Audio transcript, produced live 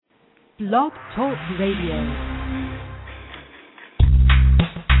Blog Talk Radio.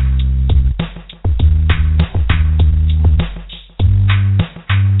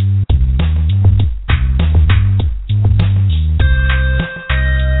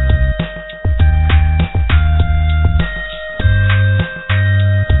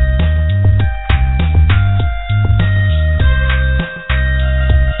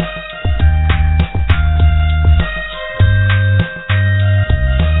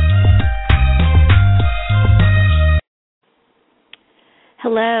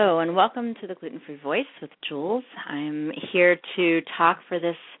 Hello, and welcome to the Gluten-free Voice with Jules. I'm here to talk for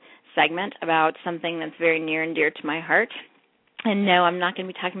this segment about something that's very near and dear to my heart. And no, I'm not going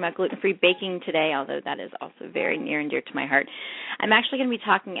to be talking about gluten-free baking today, although that is also very near and dear to my heart. I'm actually going to be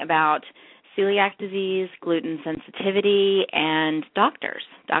talking about celiac disease, gluten sensitivity, and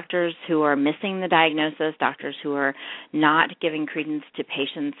doctors who are missing the diagnosis, doctors who are not giving credence to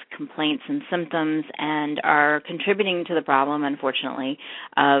patients' complaints and symptoms and are contributing to the problem, unfortunately,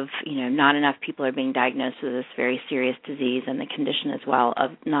 of, not enough people are being diagnosed with this very serious disease and the condition as well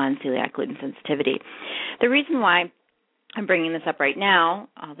of non-celiac gluten sensitivity. The reason why I'm bringing this up right now,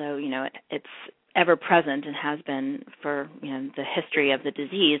 although, it's ever present and has been for, the history of the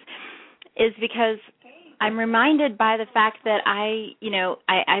disease, is because I'm reminded by the fact that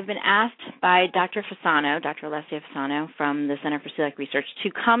I've been asked by Dr. Alessia Fasano from the Center for Celiac Research to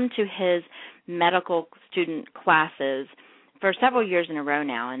come to his medical student classes for several years in a row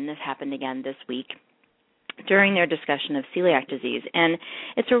now, and this happened again this week during their discussion of celiac disease. And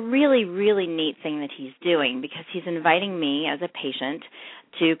it's a really, really neat thing that he's doing because he's inviting me as a patient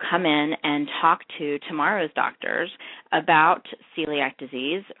to come in and talk to tomorrow's doctors about celiac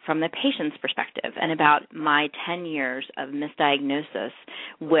disease from the patient's perspective and about my 10 years of misdiagnosis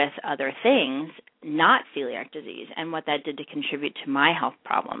with other things, not celiac disease, and what that did to contribute to my health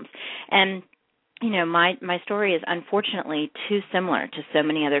problems. And my story is unfortunately too similar to so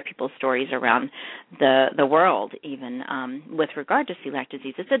many other people's stories around the world, even with regard to celiac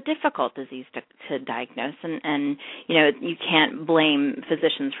disease. It's a difficult disease to diagnose, and you can't blame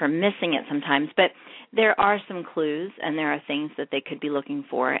physicians for missing it sometimes, but there are some clues and there are things that they could be looking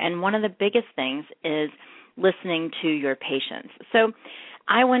for. And one of the biggest things is listening to your patients. So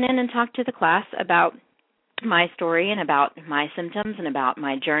I went in and talked to the class about my story and about my symptoms and about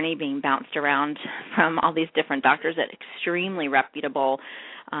my journey being bounced around from all these different doctors at extremely reputable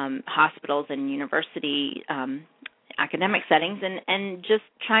hospitals and university academic settings and just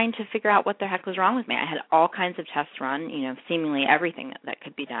trying to figure out what the heck was wrong with me. I had all kinds of tests run, seemingly everything that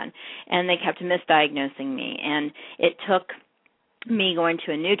could be done, and they kept misdiagnosing me. And it took me going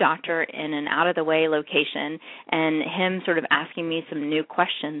to a new doctor in an out-of-the-way location and him sort of asking me some new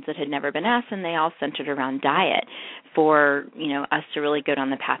questions that had never been asked, and they all centered around diet for, us to really go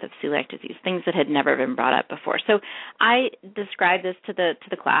down the path of celiac disease, things that had never been brought up before. So I described this to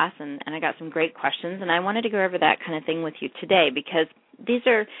the class, and I got some great questions, and I wanted to go over that kind of thing with you today because these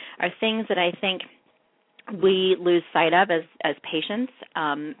are things that I think we lose sight of as patients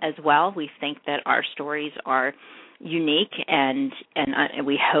as well. We think that our stories are unique, and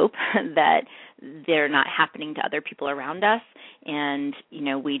we hope that they're not happening to other people around us, and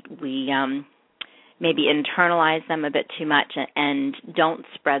we maybe internalize them a bit too much and don't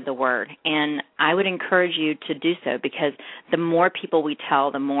spread the word. And I would encourage you to do so because the more people we tell,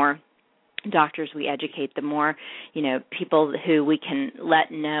 the more doctors we educate, the more, people who we can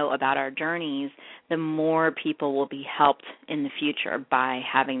let know about our journeys, the more people will be helped in the future by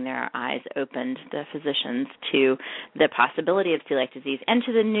having their eyes opened, the physicians, to the possibility of celiac disease and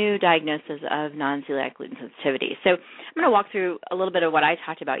to the new diagnosis of non-celiac gluten sensitivity. So I'm going to walk through a little bit of what I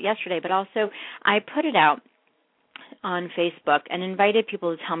talked about yesterday, but also I put it out on Facebook and invited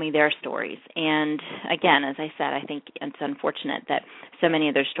people to tell me their stories. And again, as I said, I think it's unfortunate that so many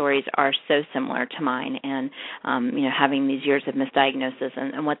of their stories are so similar to mine and, having these years of misdiagnosis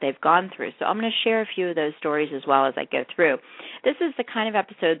and what they've gone through. So I'm going to share a few of those stories as well as I go through. This is the kind of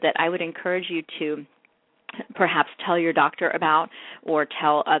episode that I would encourage you to perhaps tell your doctor about or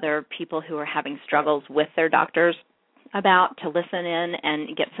tell other people who are having struggles with their doctors about, to listen in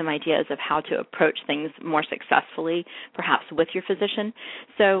and get some ideas of how to approach things more successfully, perhaps with your physician.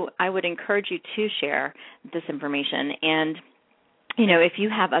 So I would encourage you to share this information. And if you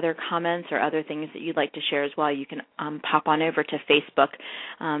have other comments or other things that you'd like to share as well, you can pop on over to Facebook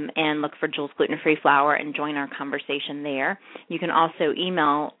and look for Jules Gluten-Free Flour and join our conversation there. You can also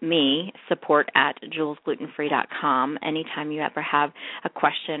email me, support@julesglutenfree.com, anytime you ever have a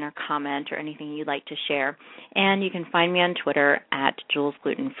question or comment or anything you'd like to share. And you can find me on Twitter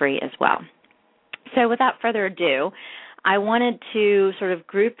 @JulesGlutenFree as well. So without further ado, I wanted to sort of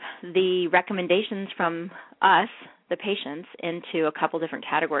group the recommendations from us, the patients, into a couple different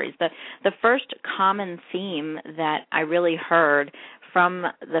categories. The first common theme that I really heard from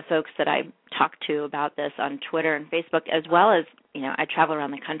the folks that I talked to about this on Twitter and Facebook, as well as, I travel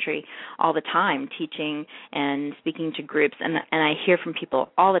around the country all the time teaching and speaking to groups, and I hear from people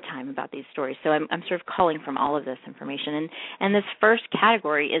all the time about these stories. So I'm sort of culling from all of this information. And this first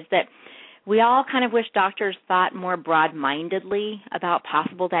category is that we all kind of wish doctors thought more broad-mindedly about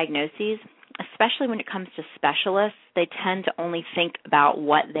possible diagnoses, especially when it comes to specialists. They tend to only think about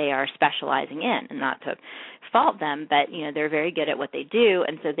what they are specializing in, and not to fault them, but they're very good at what they do,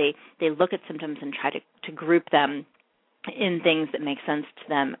 and so they look at symptoms and try to group them in things that make sense to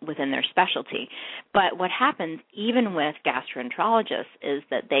them within their specialty. But what happens even with gastroenterologists is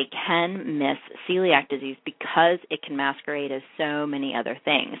that they can miss celiac disease because it can masquerade as so many other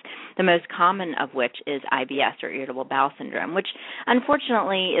things, the most common of which is IBS, or irritable bowel syndrome, which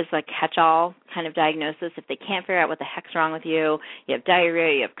unfortunately is a catch-all kind of diagnosis. If they can't figure out what the heck's wrong with you, you have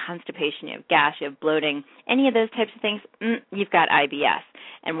diarrhea, you have constipation, you have gas, you have bloating, any of those types of things, you've got IBS.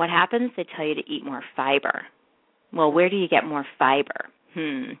 And what happens? They tell you to eat more fiber. Well, where do you get more fiber?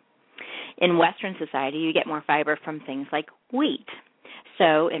 In Western society, you get more fiber from things like wheat.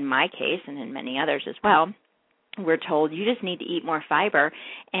 So in my case, and in many others as well, we're told you just need to eat more fiber,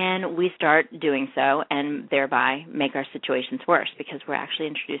 and we start doing so and thereby make our situations worse because we're actually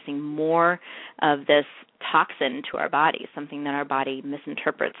introducing more of this toxin to our body, something that our body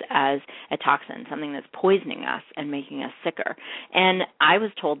misinterprets as a toxin, something that's poisoning us and making us sicker. And I was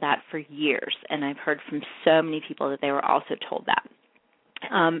told that for years, and I've heard from so many people that they were also told that.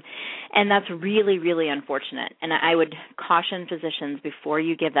 And that's really, really unfortunate. And I would caution physicians before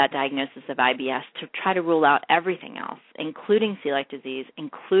you give that diagnosis of IBS to try to rule out everything else, including celiac disease,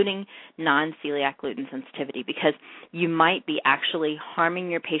 including non-celiac gluten sensitivity, because you might be actually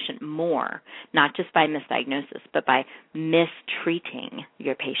harming your patient more, not just by misdiagnosis, but by mistreating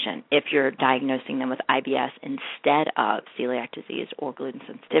your patient if you're diagnosing them with IBS instead of celiac disease or gluten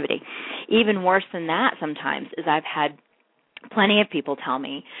sensitivity. Even worse than that sometimes is I've had plenty of people tell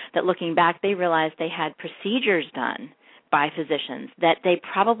me that looking back, they realized they had procedures done by physicians that they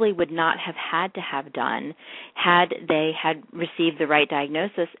probably would not have had to have done had they had received the right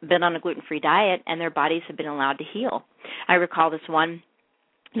diagnosis, been on a gluten-free diet, and their bodies had been allowed to heal. I recall this one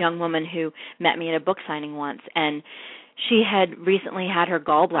young woman who met me at a book signing once, and she had recently had her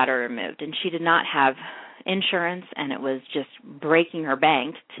gallbladder removed, and she did not have insurance, and it was just breaking her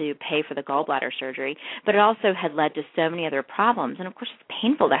bank to pay for the gallbladder surgery, but it also had led to so many other problems, and of course it's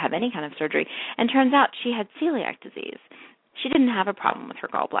painful to have any kind of surgery, and turns out she had celiac disease. She didn't have a problem with her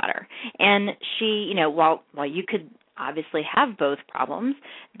gallbladder, and she, while you could obviously have both problems,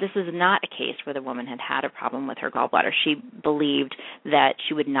 this is not a case where the woman had a problem with her gallbladder. She believed that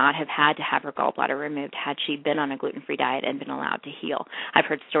she would not have had to have her gallbladder removed had she been on a gluten-free diet and been allowed to heal. I've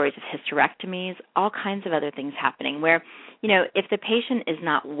heard stories of hysterectomies, all kinds of other things happening where, if the patient is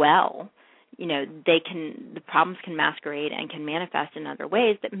not well, the problems can masquerade and can manifest in other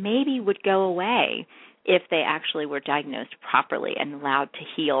ways that maybe would go away if they actually were diagnosed properly and allowed to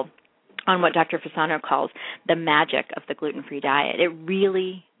heal on what Dr. Fasano calls the magic of the gluten-free diet. It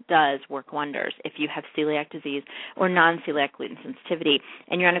really does work wonders if you have celiac disease or non-celiac gluten sensitivity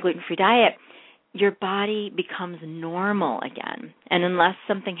and you're on a gluten-free diet. Your body becomes normal again. And unless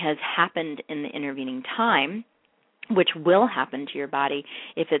something has happened in the intervening time, which will happen to your body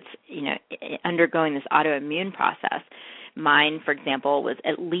if it's undergoing this autoimmune process. Mine, for example, was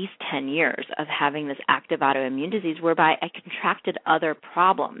at least 10 years of having this active autoimmune disease whereby I contracted other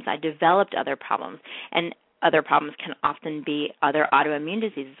problems. I developed other problems, and other problems can often be other autoimmune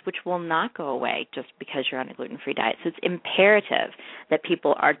diseases, which will not go away just because you're on a gluten-free diet. So it's imperative that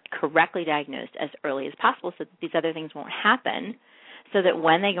people are correctly diagnosed as early as possible so that these other things won't happen, so that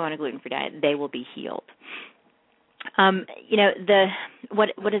when they go on a gluten-free diet, they will be healed.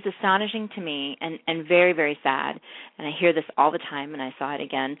 What is astonishing to me and very, very sad, and I hear this all the time, and I saw it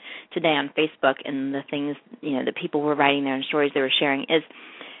again today on Facebook, and the things, that people were writing there and stories they were sharing, is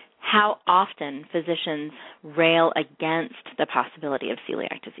how often physicians rail against the possibility of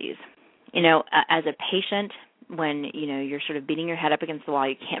celiac disease. As a patient, when, you're sort of beating your head up against the wall,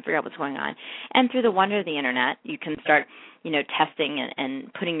 you can't figure out what's going on. And through the wonder of the Internet, you can start, testing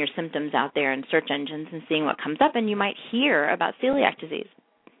and putting your symptoms out there in search engines and seeing what comes up, and you might hear about celiac disease.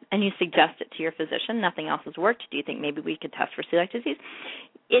 And you suggest it to your physician. Nothing else has worked. Do you think maybe we could test for celiac disease?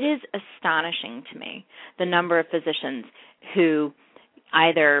 It is astonishing to me, the number of physicians who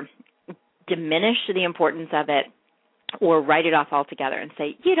either diminish the importance of it or write it off altogether and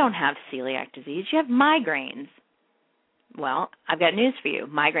say, you don't have celiac disease, you have migraines. Well, I've got news for you.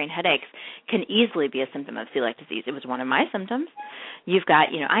 Migraine headaches can easily be a symptom of celiac disease. It was one of my symptoms. You've got,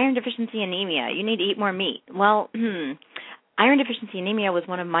 iron deficiency anemia. You need to eat more meat. Well, iron deficiency anemia was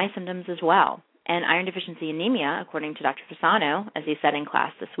one of my symptoms as well. And iron deficiency anemia, according to Dr. Fasano, as he said in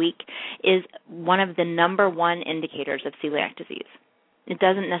class this week, is one of the number one indicators of celiac disease. It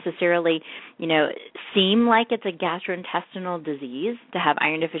doesn't necessarily, seem like it's a gastrointestinal disease to have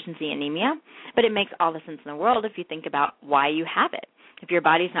iron deficiency anemia, but it makes all the sense in the world if you think about why you have it. If your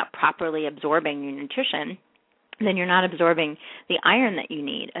body's not properly absorbing your nutrition, then you're not absorbing the iron that you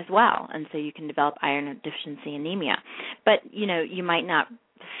need as well, and so you can develop iron deficiency anemia. But, you might not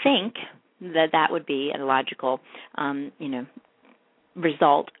think that would be a logical,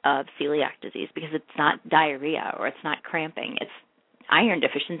 result of celiac disease, because it's not diarrhea or it's not cramping. It's iron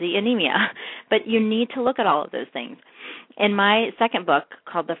deficiency anemia. But you need to look at all of those things. In my second book,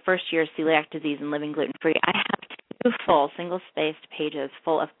 called The First Year of Celiac Disease and Living Gluten-Free, I have 2 full single-spaced pages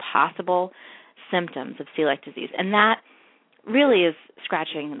full of possible symptoms of celiac disease. And that really is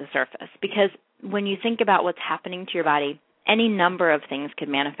scratching the surface, because when you think about what's happening to your body, any number of things could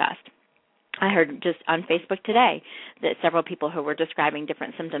manifest. I heard just on Facebook today that several people who were describing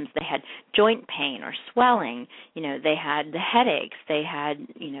different symptoms, they had joint pain or swelling, they had the headaches, they had,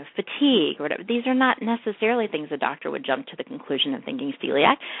 fatigue or whatever. These are not necessarily things a doctor would jump to the conclusion of thinking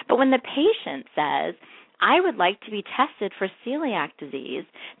celiac. But when the patient says, I would like to be tested for celiac disease,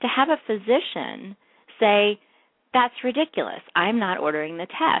 to have a physician say, that's ridiculous, I'm not ordering the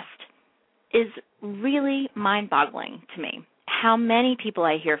test, is really mind-boggling to me. How many people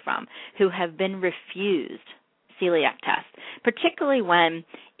I hear from who have been refused celiac tests, particularly when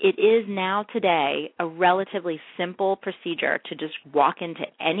it is now today a relatively simple procedure to just walk into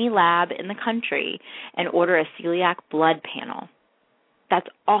any lab in the country and order a celiac blood panel. That's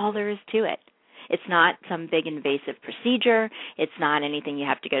all there is to it. It's not some big invasive procedure. It's not anything you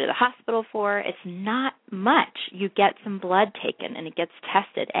have to go to the hospital for. It's not much. You get some blood taken and it gets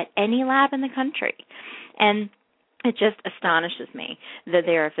tested at any lab in the country. And it just astonishes me that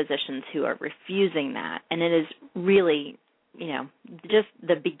there are physicians who are refusing that, and it is really, just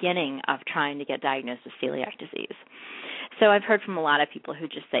the beginning of trying to get diagnosed with celiac disease. So I've heard from a lot of people who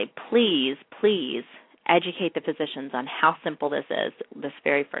just say, please, please educate the physicians on how simple this is, this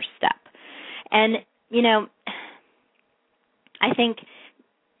very first step. And, I think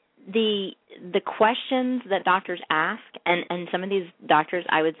the questions that doctors ask, and some of these doctors,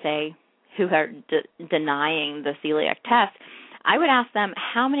 I would say, who are denying the celiac test, I would ask them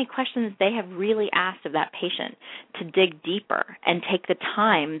how many questions they have really asked of that patient to dig deeper and take the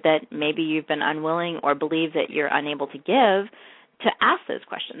time that maybe you've been unwilling or believe that you're unable to give to ask those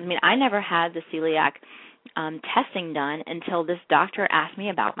questions. I mean, I never had the celiac testing done until this doctor asked me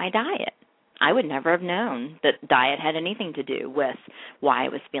about my diet. I would never have known that diet had anything to do with why I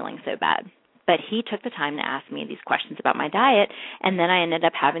was feeling so bad. But he took the time to ask me these questions about my diet, and then I ended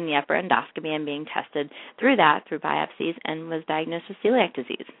up having the upper endoscopy and being tested through biopsies, and was diagnosed with celiac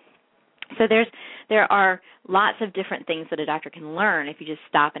disease. So there are lots of different things that a doctor can learn if you just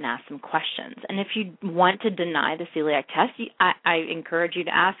stop and ask some questions. And if you want to deny the celiac test, I encourage you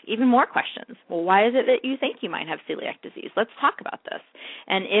to ask even more questions. Well, why is it that you think you might have celiac disease? Let's talk about this.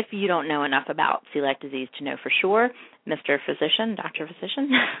 And if you don't know enough about celiac disease to know for sure, Mr. Physician, Dr. Physician,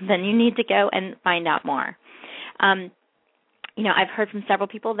 then you need to go and find out more. I've heard from several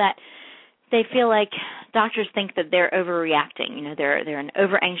people that they feel like doctors think that they're overreacting. They're an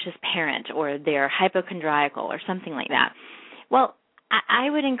over-anxious parent, or they're hypochondriacal or something like that. Well, I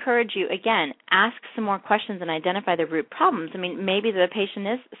would encourage you, again, ask some more questions and identify the root problems. I mean, maybe the patient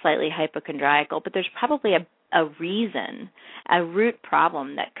is slightly hypochondriacal, but there's probably a reason, a root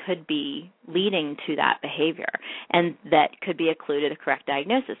problem that could be leading to that behavior, and that could be a clue to the correct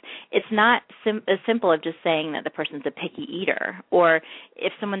diagnosis. It's not as simple as just saying that the person's a picky eater, or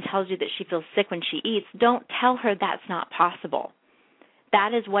if someone tells you that she feels sick when she eats, don't tell her that's not possible.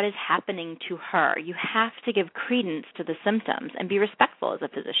 That is what is happening to her. You have to give credence to the symptoms and be respectful as a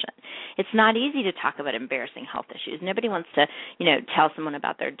physician. It's not easy to talk about embarrassing health issues. Nobody wants to, tell someone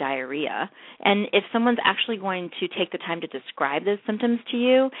about their diarrhea. And if someone's actually going to take the time to describe those symptoms to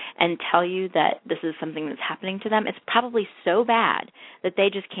you and tell you that this is something that's happening to them, it's probably so bad that they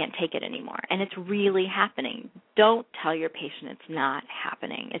just can't take it anymore. And it's really happening. Don't tell your patient it's not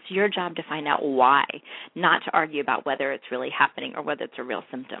happening. It's your job to find out why, not to argue about whether it's really happening or whether it's a real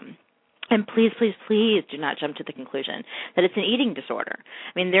symptom. And please, please, please do not jump to the conclusion that it's an eating disorder.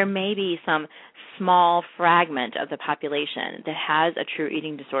 I mean, there may be some small fragment of the population that has a true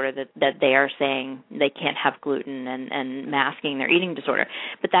eating disorder that they are saying they can't have gluten and masking their eating disorder.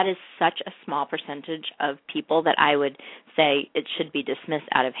 But that is such a small percentage of people that I would say it should be dismissed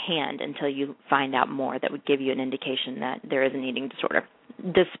out of hand until you find out more that would give you an indication that there is an eating disorder,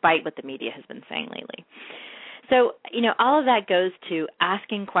 despite what the media has been saying lately. So, all of that goes to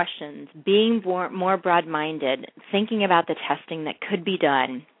asking questions, being more broad-minded, thinking about the testing that could be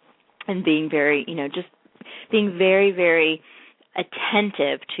done, and being very, just being very, very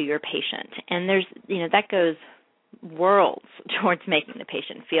attentive to your patient. And there's, that goes worlds towards making the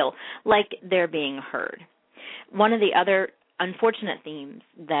patient feel like they're being heard. One of the other unfortunate themes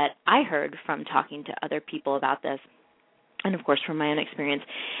that I heard from talking to other people about this, and of course from my own experience,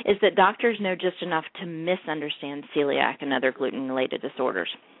 is that doctors know just enough to misunderstand celiac and other gluten-related disorders.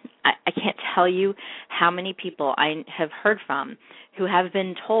 I can't tell you how many people I have heard from who have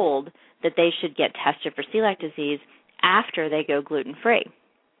been told that they should get tested for celiac disease after they go gluten-free.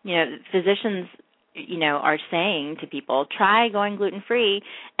 Physicians, are saying to people, try going gluten-free,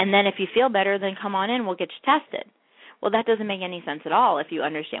 and then if you feel better, then come on in, we'll get you tested. Well, that doesn't make any sense at all if you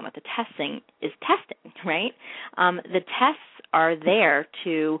understand what the testing is testing, right? The tests are there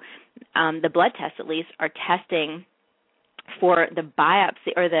to, the blood tests at least, are testing for the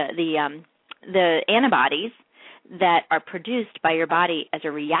biopsy or the antibodies that are produced by your body as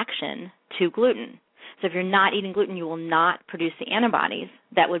a reaction to gluten. So if you're not eating gluten, you will not produce the antibodies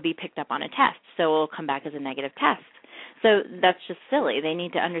that would be picked up on a test. So it will come back as a negative test. So that's just silly. They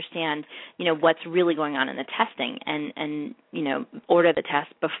need to understand, what's really going on in the testing and order the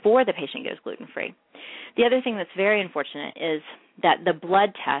test before the patient goes gluten-free. The other thing that's very unfortunate is that the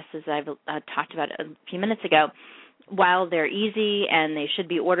blood tests, as I've talked about a few minutes ago, while they're easy and they should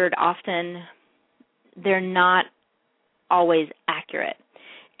be ordered often, they're not always accurate.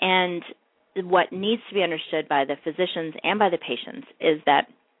 And what needs to be understood by the physicians and by the patients is that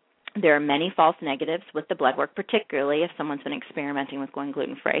there are many false negatives with the blood work, particularly if someone's been experimenting with going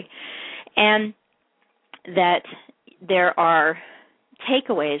gluten-free, and that there are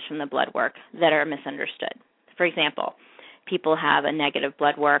takeaways from the blood work that are misunderstood. For example, people have a negative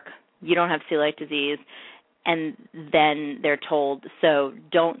blood work, you don't have celiac disease, and then they're told, so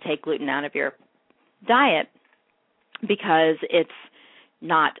don't take gluten out of your diet because it's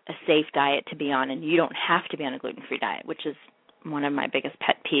not a safe diet to be on, and you don't have to be on a gluten-free diet, which is one of my biggest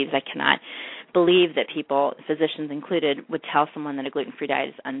pet peeves. I cannot believe that people, physicians included, would tell someone that a gluten-free diet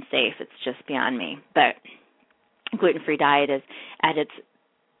is unsafe. It's just beyond me. But gluten-free diet is at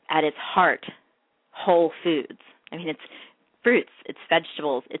its heart whole foods. I mean, it's fruits, it's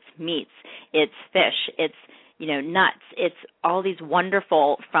vegetables, it's meats, it's fish, it's nuts. It's all these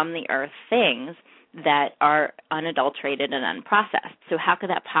wonderful from the earth things that are unadulterated and unprocessed. So how could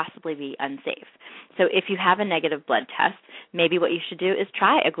that possibly be unsafe? So if you have a negative blood test, maybe what you should do is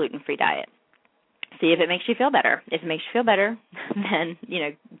try a gluten-free diet. See if it makes you feel better. If it makes you feel better, then,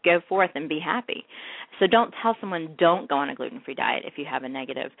 go forth and be happy. So don't tell someone don't go on a gluten-free diet if you have a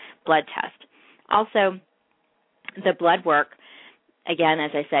negative blood test. Also, the blood work, again,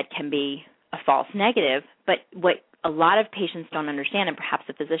 as I said, can be a false negative, but what a lot of patients don't understand, and perhaps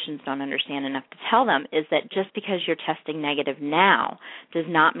the physicians don't understand enough to tell them, is that just because you're testing negative now does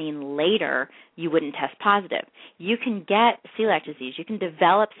not mean later you wouldn't test positive. You can get celiac disease. You can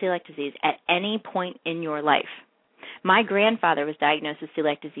develop celiac disease at any point in your life. My grandfather was diagnosed with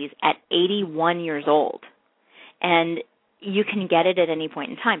celiac disease at 81 years old, and you can get it at any point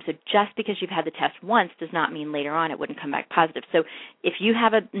in time. So just because you've had the test once does not mean later on it wouldn't come back positive. So if you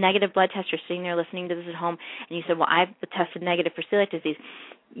have a negative blood test, you're sitting there listening to this at home, and you said, well, I've tested negative for celiac disease,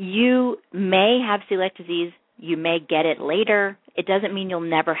 you may have celiac disease. You may get it later. It doesn't mean you'll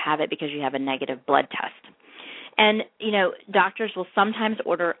never have it because you have a negative blood test. And, doctors will sometimes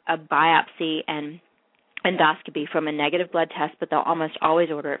order a biopsy and endoscopy from a negative blood test, but they'll almost always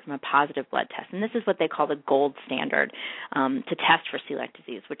order it from a positive blood test. And this is what they call the gold standard to test for celiac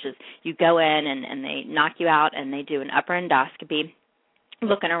disease, which is you go in and they knock you out and they do an upper endoscopy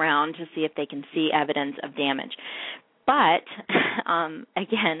looking around to see if they can see evidence of damage. But,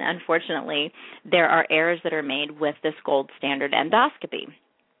 again, unfortunately, there are errors that are made with this gold standard endoscopy.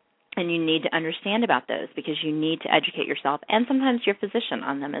 And you need to understand about those because you need to educate yourself and sometimes your physician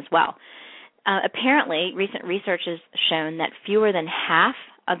on them as well. Apparently, recent research has shown that fewer than half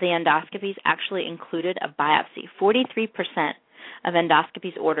of the endoscopies actually included a biopsy. 43% of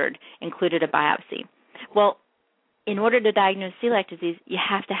endoscopies ordered included a biopsy. Well, in order to diagnose celiac disease, you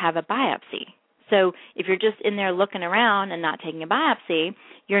have to have a biopsy. So if you're just in there looking around and not taking a biopsy,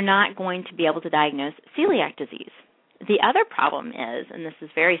 you're not going to be able to diagnose celiac disease. The other problem is, and this is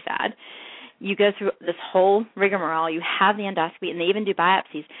very sad, you go through this whole rigmarole, you have the endoscopy, and they even do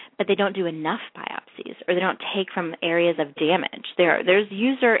biopsies, but they don't do enough biopsies, or they don't take from areas of damage. There's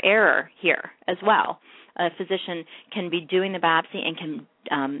user error here as well. A physician can be doing the biopsy and can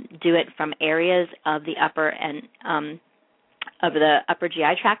do it from areas of the upper and of the upper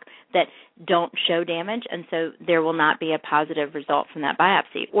GI tract that don't show damage, and so there will not be a positive result from that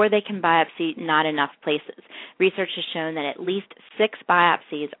biopsy. Or they can biopsy not enough places. Research has shown that at least 6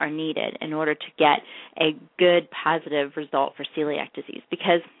 biopsies are needed in order to get a good positive result for celiac disease,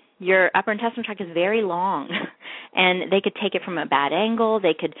 because your upper intestinal tract is very long, and they could take it from a bad angle.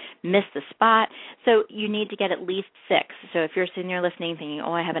 They could miss the spot. So you need to get at least 6. So if you're sitting there listening thinking,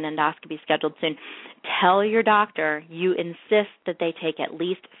 I have an endoscopy scheduled soon, tell your doctor you insist that they take at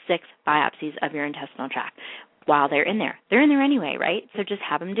least 6 biopsies of your intestinal tract while they're in there. They're in there anyway, right? So just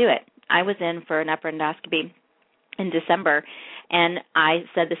have them do it. I was in for an upper endoscopy in December, and I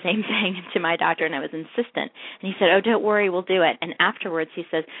said the same thing to my doctor, and I was insistent. And he said, don't worry, we'll do it. And afterwards he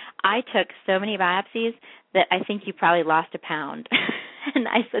says, I took so many biopsies that I think you probably lost a pound. And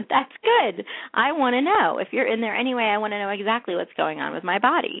I said, that's good. I want to know. If you're in there anyway, I want to know exactly what's going on with my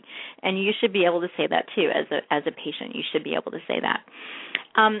body. And you should be able to say that too as a patient. You should be able to say that.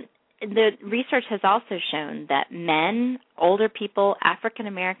 The research has also shown that men, older people, African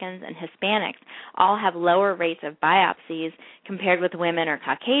Americans, and Hispanics all have lower rates of biopsies compared with women or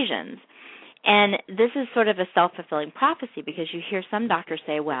Caucasians. And this is sort of a self-fulfilling prophecy, because you hear some doctors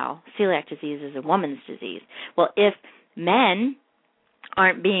say, well, celiac disease is a woman's disease. Well, if men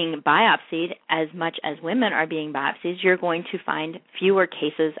aren't being biopsied as much as women are being biopsied, you're going to find fewer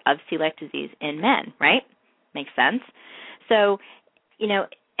cases of celiac disease in men, right? Makes sense? So,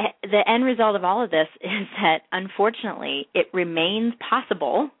 the end result of all of this is that, unfortunately, it remains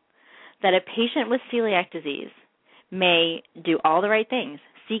possible that a patient with celiac disease may do all the right things,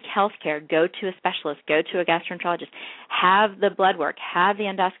 seek health care, go to a specialist, go to a gastroenterologist, have the blood work, have the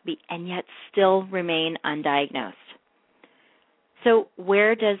endoscopy, and yet still remain undiagnosed. So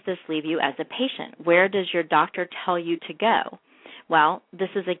where does this leave you as a patient? Where does your doctor tell you to go? Well, this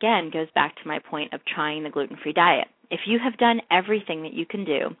again goes back to my point of trying the gluten-free diet. If you have done everything that you can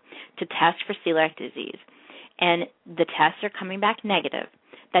do to test for celiac disease and the tests are coming back negative,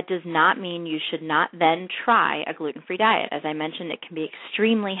 that does not mean you should not then try a gluten-free diet. As I mentioned, it can be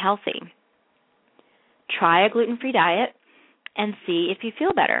extremely healthy. Try a gluten-free diet and see if you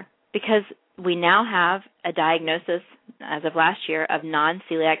feel better, because we now have a diagnosis as of last year of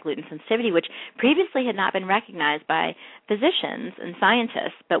non-celiac gluten sensitivity, which previously had not been recognized by physicians and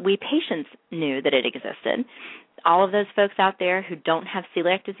scientists, but we patients knew that it existed. All of those folks out there who don't have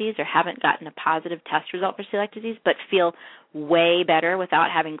celiac disease or haven't gotten a positive test result for celiac disease but feel way better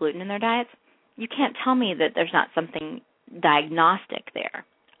without having gluten in their diets, you can't tell me that there's not something diagnostic there.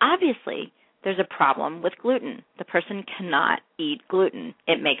 Obviously, there's a problem with gluten. The person cannot eat gluten.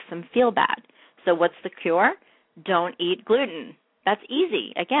 It makes them feel bad. So what's the cure? Don't eat gluten. That's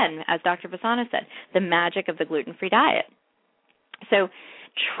easy. Again, as Dr. Fasano said, the magic of the gluten-free diet. So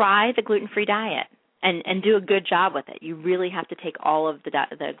try the gluten-free diet and do a good job with it. You really have to take all of the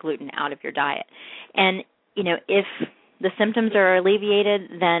gluten out of your diet. And, if the symptoms are alleviated,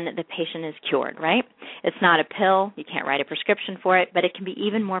 then the patient is cured, right? It's not a pill. You can't write a prescription for it, but it can be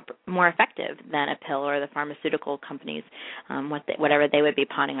even more effective than a pill or the pharmaceutical companies, whatever they would be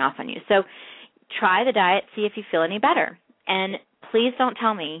pawning off on you. So try the diet, see if you feel any better. And please don't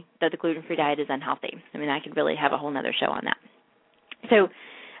tell me that the gluten-free diet is unhealthy. I mean, I could really have a whole other show on that. So,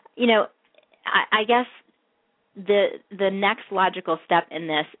 I guess the next logical step in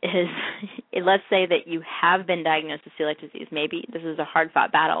this is, let's say that you have been diagnosed with celiac disease. Maybe this is a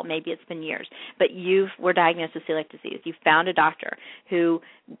hard-fought battle. Maybe it's been years, but you were diagnosed with celiac disease. You found a doctor who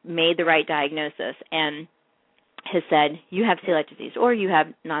made the right diagnosis and has said you have celiac disease or you have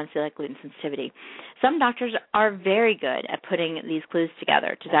non-celiac gluten sensitivity. Some doctors are very good at putting these clues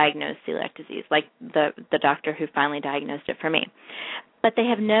together to diagnose celiac disease, like the doctor who finally diagnosed it for me. But they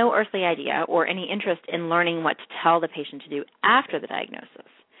have no earthly idea or any interest in learning what to tell the patient to do after the diagnosis.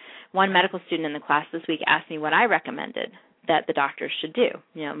 One medical student in the class this week asked me what I recommended that the doctors should do.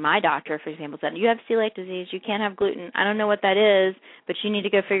 My doctor, for example, said, you have celiac disease, you can't have gluten. I don't know what that is, but you need to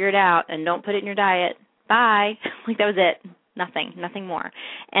go figure it out and don't put it in your diet. Bye. Like, that was it. Nothing more.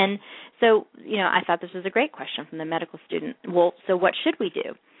 And so, I thought this was a great question from the medical student. Well, so what should we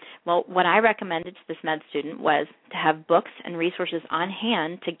do? Well, what I recommended to this med student was to have books and resources on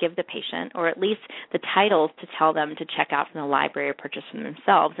hand to give the patient, or at least the titles to tell them to check out from the library or purchase from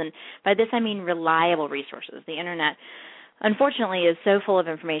themselves. And by this I mean reliable resources. The Internet, unfortunately, is so full of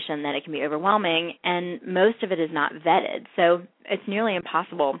information that it can be overwhelming, and most of it is not vetted. So it's nearly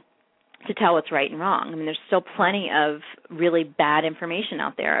impossible to tell what's right and wrong. I mean, there's still plenty of really bad information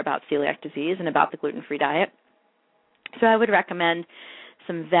out there about celiac disease and about the gluten-free diet. So I would recommend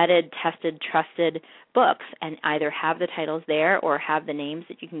some vetted, tested, trusted books, and either have the titles there or have the names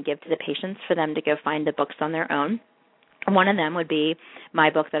that you can give to the patients for them to go find the books on their own. One of them would be my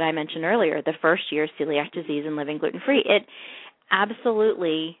book that I mentioned earlier, The First Year Celiac Disease and Living Gluten-Free. It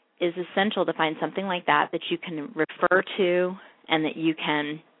absolutely is essential to find something like that you can refer to and that you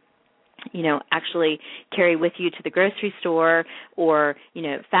can actually carry with you to the grocery store or,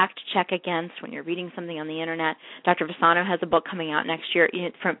 fact check against when you're reading something on the Internet. Dr. Fasano has a book coming out next year.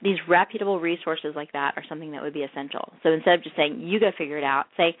 From these reputable resources like that are something that would be essential. So instead of just saying, you go figure it out,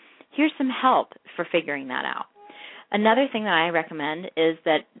 say, here's some help for figuring that out. Another thing that I recommend is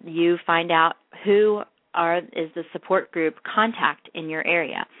that you find out who is the support group contact in your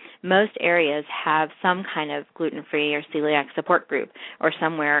area. Most areas have some kind of gluten-free or celiac support group or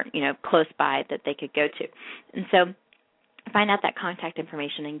somewhere, close by that they could go to. And so find out that contact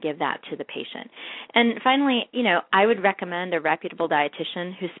information and give that to the patient. And finally, I would recommend a reputable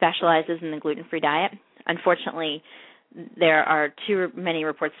dietitian who specializes in the gluten-free diet. Unfortunately, there are too many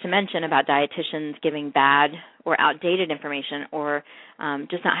reports to mention about dietitians giving bad or outdated information or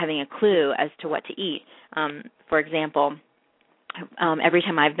just not having a clue as to what to eat. For example, every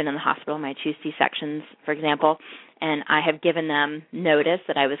time I've been in the hospital, my 2 C-sections, for example, and I have given them notice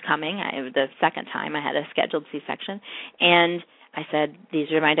that I was coming. The second time I had a scheduled C-section, and I said,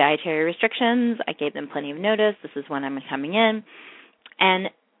 these are my dietary restrictions. I gave them plenty of notice. This is when I'm coming in. And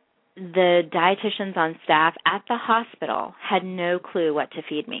the dietitians on staff at the hospital had no clue what to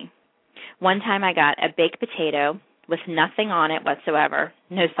feed me. One time I got a baked potato with nothing on it whatsoever,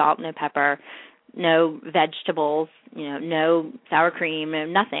 no salt, no pepper, no vegetables, no sour cream,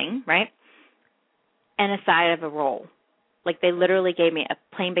 nothing, right? And a side of a roll. Like they literally gave me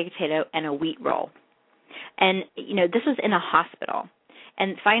a plain baked potato and a wheat roll. And, this was in a hospital.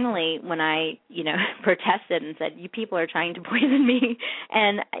 And finally, when I, protested and said, you people are trying to poison me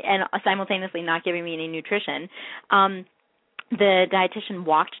and simultaneously not giving me any nutrition, the dietitian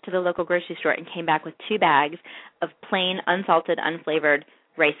walked to the local grocery store and came back with 2 bags of plain, unsalted, unflavored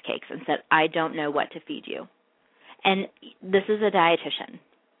rice cakes and said, I don't know what to feed you. And this is a dietitian.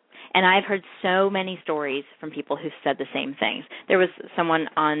 And I've heard so many stories from people who've said the same things. There was someone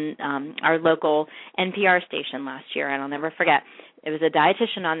on our local NPR station last year, and I'll never forget. It was a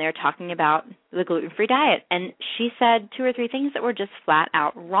dietitian on there talking about the gluten-free diet, and she said 2 or 3 things that were just flat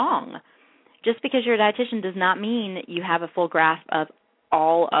out wrong. Just because you're a dietitian does not mean that you have a full grasp of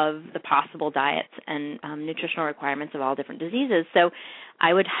all of the possible diets and nutritional requirements of all different diseases. So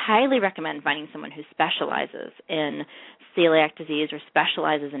I would highly recommend finding someone who specializes in celiac disease or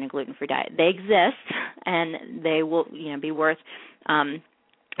specializes in a gluten-free diet. They exist, and they will be worth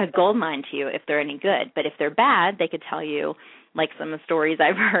a gold mine to you if they're any good. But if they're bad, they could tell you, like some of the stories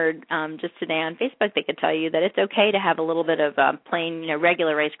I've heard just today on Facebook, they could tell you that it's okay to have a little bit of plain,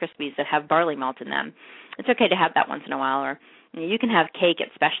 regular Rice Krispies that have barley malt in them. It's okay to have that once in a while, or you can have cake at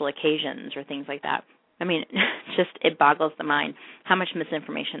special occasions or things like that. I mean, it boggles the mind how much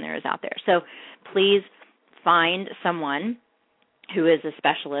misinformation there is out there. So please find someone who is a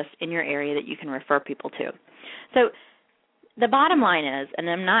specialist in your area that you can refer people to. So the bottom line is, and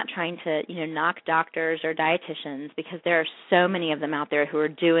I'm not trying to, knock doctors or dietitians, because there are so many of them out there who are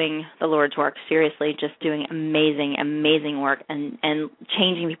doing the Lord's work, seriously, just doing amazing, amazing work and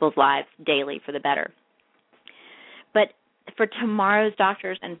changing people's lives daily for the better. But for tomorrow's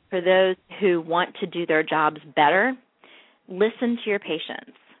doctors and for those who want to do their jobs better, listen to your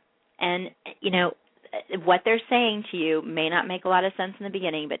patients. And, what they're saying to you may not make a lot of sense in the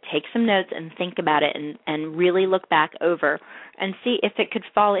beginning, but take some notes and think about it and really look back over and see if it could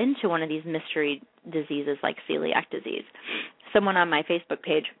fall into one of these mystery diseases like celiac disease. Someone on my Facebook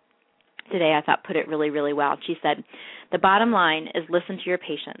page today I thought put it really, really well. She said, the bottom line is listen to your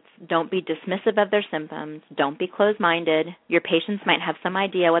patients. Don't be dismissive of their symptoms. Don't be closed-minded. Your patients might have some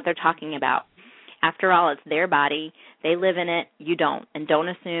idea what they're talking about. After all, it's their body. They live in it. You don't. And don't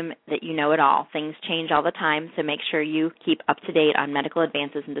assume that you know it all. Things change all the time, so make sure you keep up to date on medical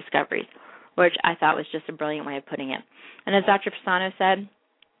advances and discoveries, which I thought was just a brilliant way of putting it. And as Dr. Fasano said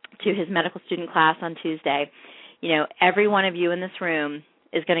to his medical student class on Tuesday, every one of you in this room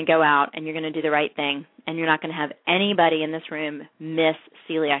is going to go out and you're going to do the right thing, and you're not going to have anybody in this room miss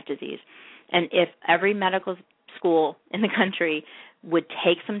celiac disease. And if every medical school in the country would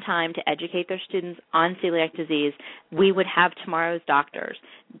take some time to educate their students on celiac disease, we would have tomorrow's doctors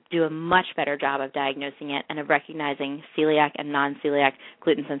do a much better job of diagnosing it and of recognizing celiac and non-celiac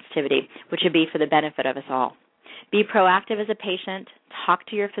gluten sensitivity, which would be for the benefit of us all. Be proactive as a patient. Talk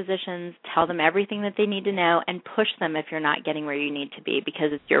to your physicians. Tell them everything that they need to know, and push them if you're not getting where you need to be, because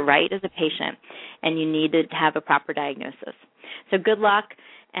it's your right as a patient, and you need to have a proper diagnosis. So good luck,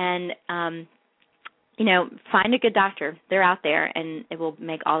 and find a good doctor. They're out there, and it will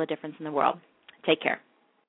make all the difference in the world. Take care.